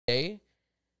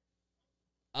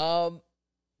Fight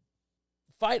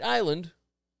Island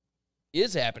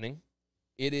is happening.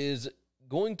 It is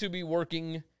going to be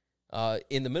working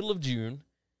in the middle of June.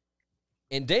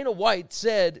 And Dana White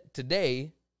said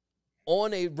today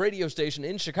on a radio station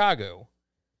in Chicago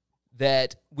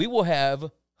that we will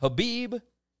have Khabib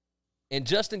and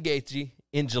Justin Gaethje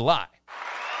in July.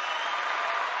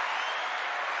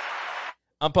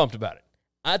 I'm pumped about it.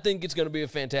 I think it's going to be a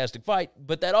fantastic fight,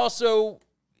 but that also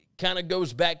kind of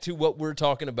goes back to what we're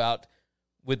talking about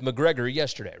with McGregor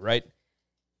yesterday, right?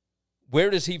 Where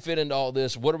does he fit into all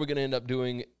this? What are we going to end up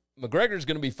doing? McGregor's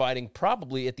going to be fighting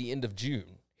probably at the end of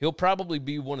June. He'll probably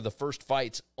be one of the first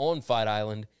fights on Fight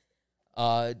Island.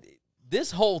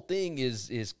 This whole thing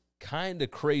is kind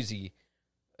of crazy.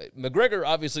 McGregor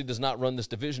obviously does not run this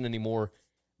division anymore.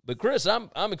 But Chris,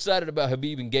 I'm excited about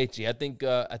Khabib and Gaethje.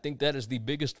 I think that is the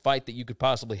biggest fight that you could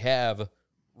possibly have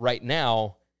right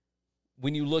now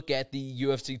when you look at the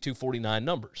UFC 249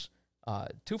 numbers.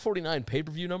 249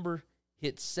 pay-per-view number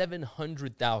hit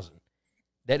 700,000.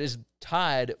 That is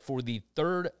tied for the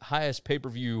third highest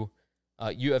pay-per-view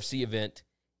UFC event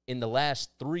in the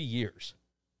last 3 years,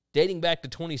 dating back to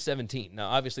 2017. Now,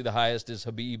 obviously, the highest is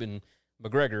Khabib and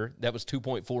McGregor. That was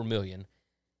 2.4 million.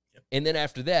 Yep. And then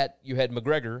after that, you had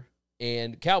McGregor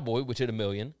and Cowboy, which hit 1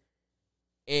 million.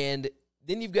 And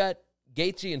then you've got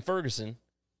Gaethje and Ferguson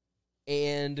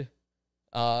and,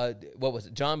 what was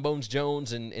it, John Bones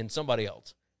Jones and somebody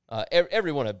else.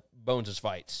 Every one of Bones'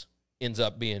 fights ends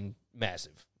up being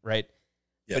massive, right?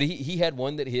 Yep. But he had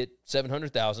one that hit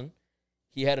 700,000.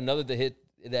 He had another that hit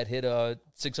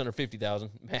 650,000.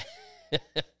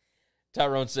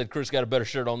 Tyrone said, Chris got a better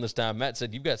shirt on this time. Matt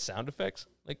said, you've got sound effects?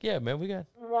 Like, yeah, man, we got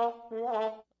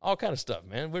all kind of stuff,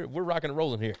 man. We're rocking and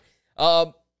rolling here.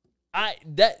 The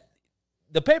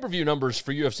pay-per-view numbers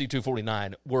for UFC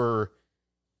 249 were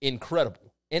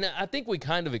incredible. And I think we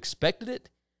kind of expected it,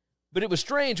 but it was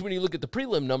strange when you look at the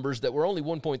prelim numbers that were only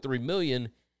 1.3 million.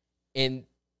 And,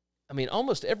 I mean,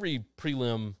 almost every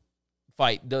prelim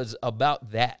fight does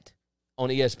about that on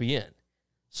ESPN.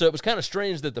 So it was kind of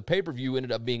strange that the pay-per-view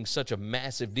ended up being such a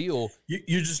massive deal.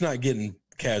 You're just not getting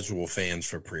casual fans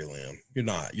for prelim. You're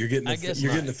not. You're getting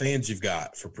getting the fans you've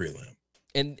got for prelim.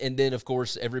 And then, of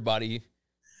course, everybody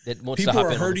that wants people to hop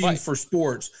are in hurting on the fight. for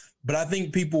sports, but I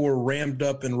think people were ramped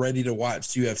up and ready to watch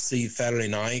UFC Saturday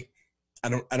night. I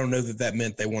don't know that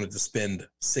meant they wanted to spend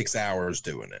 6 hours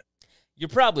doing it. You're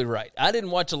probably right. I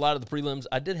didn't watch a lot of the prelims.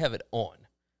 I did have it on,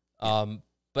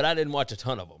 but I didn't watch a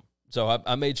ton of them. So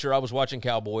I made sure I was watching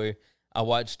Cowboy. I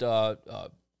watched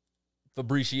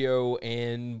Fabricio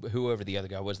and whoever the other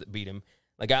guy was that beat him.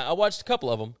 Like, I watched a couple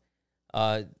of them.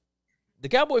 The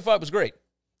Cowboy fight was great.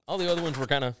 All the other ones were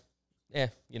kind of,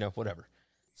 whatever.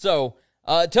 So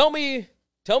tell me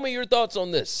your thoughts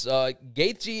on this.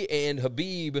 Gaethje and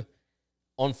Khabib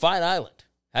on Fight Island.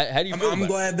 How do you feel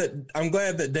about it? I'm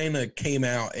glad that Dana came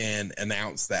out and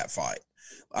announced that fight.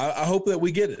 I hope that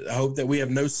we get it. I hope that we have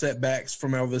no setbacks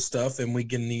from all this stuff and we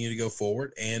continue to go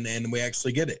forward and we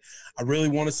actually get it. I really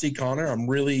want to see Conor. I'm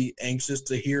really anxious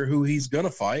to hear who he's going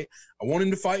to fight. I want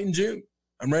him to fight in June.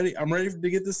 I'm ready to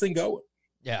get this thing going.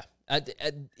 Yeah.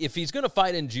 If he's going to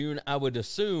fight in June, I would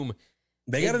assume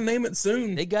they got to name it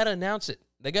soon. They got to announce it.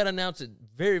 They got to announce it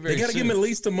very, very soon. They got to give him at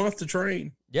least a month to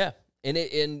train. Yeah.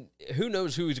 And who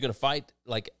knows who he's going to fight.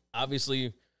 Like,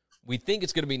 obviously, we think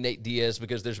it's going to be Nate Diaz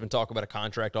because there's been talk about a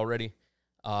contract already.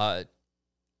 I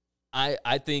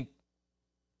think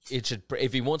it should,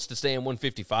 if he wants to stay in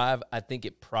 155, I think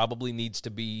it probably needs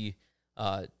to be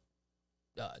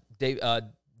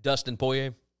Dustin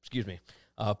Poirier. Excuse me.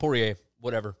 Poirier,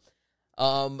 whatever.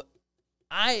 I'm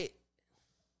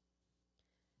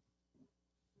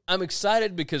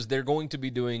excited because they're going to be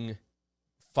doing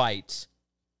fights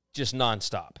just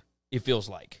nonstop, it feels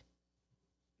like.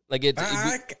 I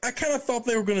kind of thought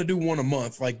they were going to do one a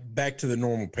month, like back to the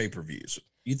normal pay-per-views.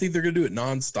 You think they're going to do it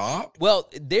nonstop? Well,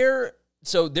 their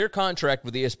contract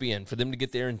with ESPN for them to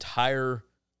get their entire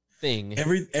thing.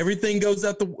 Everything goes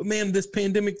out the man. This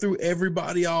pandemic threw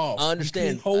everybody off. I understand.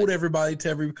 You can't hold everybody to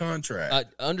every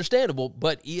contract. Understandable,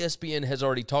 but ESPN has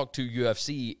already talked to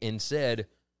UFC and said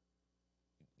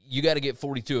you got to get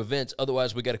 42 events,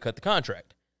 otherwise we got to cut the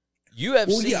contract. UFC.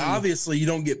 Well, yeah, obviously you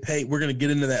don't get paid. We're going to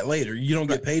get into that later. You don't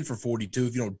get paid for 42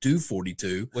 if you don't do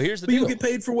 42. Well, here's the deal. You get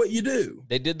paid for what you do.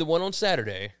 They did the one on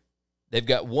Saturday. They've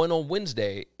got one on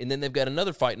Wednesday, and then they've got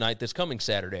another fight night that's coming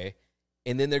Saturday,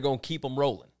 and then they're going to keep them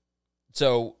rolling.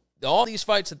 So all these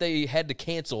fights that they had to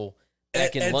cancel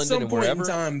back in London and wherever. At some point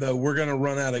in time, though, we're going to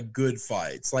run out of good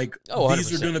fights. Like,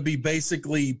 these are going to be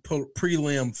basically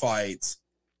prelim fights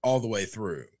all the way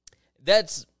through.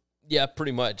 That's, yeah,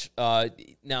 pretty much.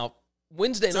 Now,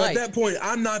 Wednesday So night. at that point,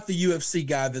 I'm not the UFC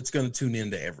guy that's going to tune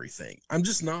into everything. I'm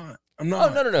just not. I'm Oh,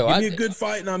 not. no. Give me a good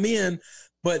fight and I'm in,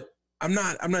 but I'm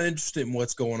not interested in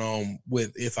what's going on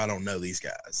with if I don't know these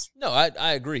guys. No,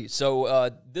 I agree.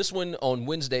 So this one on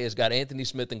Wednesday has got Anthony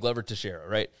Smith and Glover Teixeira,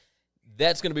 right?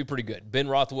 That's going to be pretty good. Ben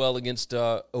Rothwell against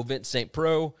Ovent St.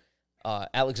 Pro,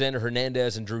 Alexander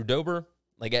Hernandez and Drew Dober.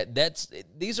 Like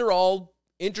these are all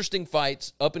interesting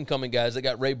fights, up and coming guys. They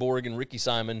got Ray Borg and Ricky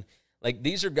Simon. Like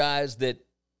these are guys that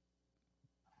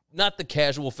not the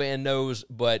casual fan knows,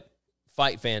 but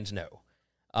fight fans know.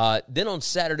 Then on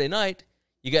Saturday night,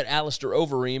 you got Alistair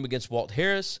Overeem against Walt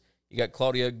Harris. You got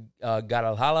Claudia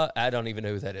Guadalajara. I don't even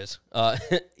know who that is.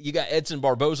 You got Edson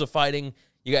Barboza fighting.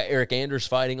 You got Eric Anders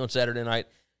fighting on Saturday night.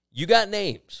 You got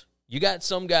names. You got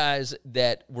some guys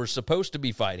that were supposed to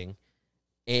be fighting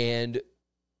and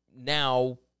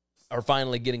now are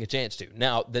finally getting a chance to.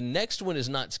 Now, the next one is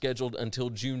not scheduled until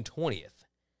June 20th.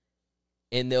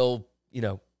 And they'll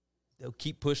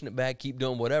keep pushing it back, keep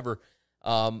doing whatever.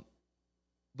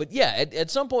 But yeah, at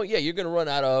some point, yeah, you're going to run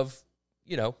out of,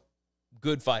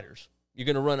 good fighters. You're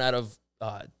going to run out of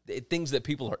things that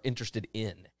people are interested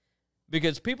in.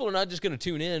 Because people are not just going to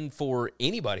tune in for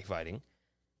anybody fighting.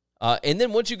 And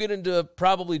then once you get into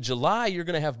probably July, you're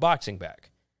going to have boxing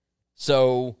back.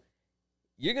 So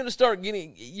you're going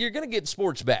to get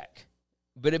sports back.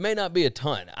 But it may not be a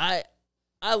ton. I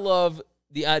love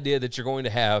the idea that you're going to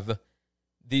have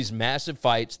these massive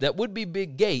fights that would be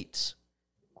big gates.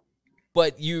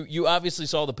 But you obviously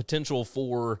saw the potential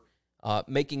for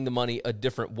making the money a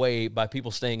different way by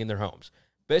people staying in their homes.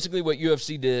 Basically what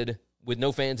UFC did with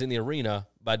no fans in the arena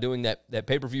by doing that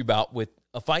pay-per-view bout with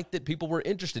a fight that people were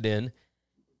interested in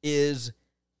is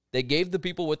they gave the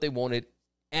people what they wanted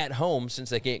at home since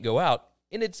they can't go out.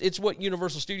 And it's what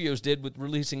Universal Studios did with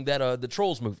releasing that the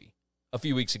Trolls movie a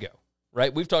few weeks ago,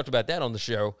 right? We've talked about that on the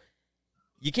show.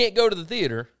 You can't go to the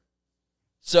theater,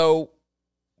 so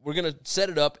we're going to set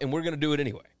it up and we're going to do it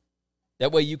anyway.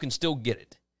 That way you can still get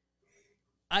it.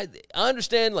 I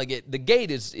understand the gate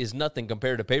is nothing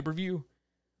compared to pay-per-view,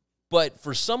 but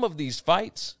for some of these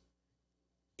fights,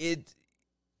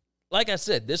 like I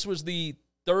said, this was the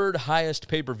third highest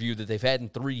pay-per-view that they've had in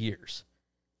 3 years.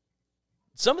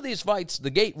 Some of these fights, the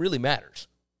gate really matters.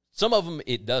 Some of them,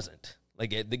 it doesn't. The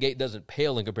gate doesn't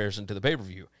pale in comparison to the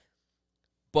pay-per-view.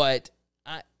 But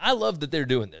I love that they're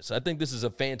doing this. I think this is a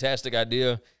fantastic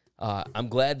idea. I'm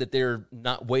glad that they're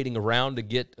not waiting around to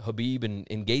get Khabib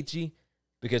and Gaethje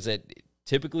because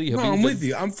typically Khabib... No, I'm with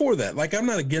you. I'm for that. I'm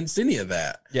not against any of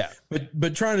that. Yeah.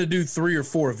 But trying to do 3 or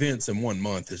 4 events in 1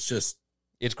 month is just...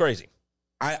 It's crazy.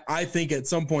 I think at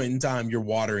some point in time, you're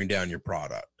watering down your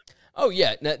product. Oh,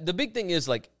 yeah. Now, the big thing is,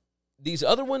 these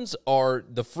other ones are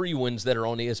the free ones that are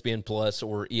on ESPN Plus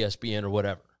or ESPN or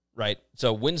whatever, right?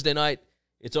 So Wednesday night,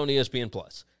 it's on ESPN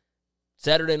Plus.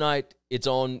 Saturday night, it's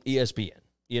on ESPN.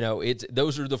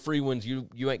 Those are the free ones. You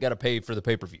ain't got to pay for the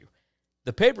pay-per-view.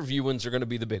 The pay-per-view ones are going to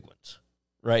be the big ones,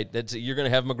 right? You're going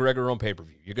to have McGregor on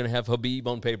pay-per-view. You're going to have Khabib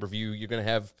on pay-per-view. You're going to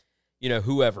have,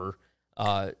 whoever,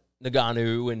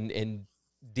 Ngannou and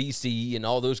DC and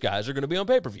all those guys are going to be on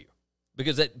pay-per-view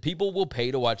because people will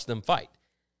pay to watch them fight.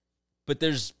 But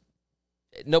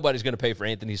nobody's going to pay for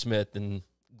Anthony Smith and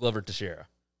Glover Teixeira.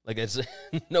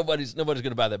 Nobody's going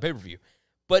to buy that pay-per-view.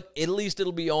 But at least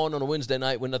it'll be on a Wednesday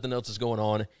night when nothing else is going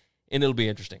on, and it'll be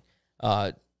interesting.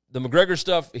 The McGregor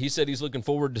stuff, he said he's looking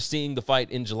forward to seeing the fight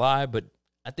in July, but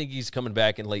I think he's coming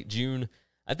back in late June.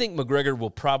 I think McGregor will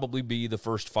probably be the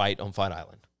first fight on Fight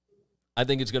Island. I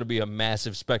think it's going to be a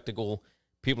massive spectacle.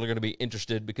 People are going to be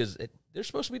interested because they're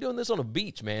supposed to be doing this on a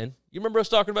beach, man. You remember us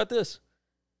talking about this?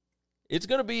 It's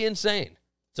going to be insane.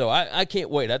 So I can't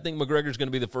wait. I think McGregor's going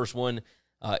to be the first one.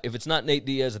 If it's not Nate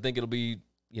Diaz, I think it'll be,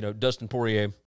 Dustin Poirier.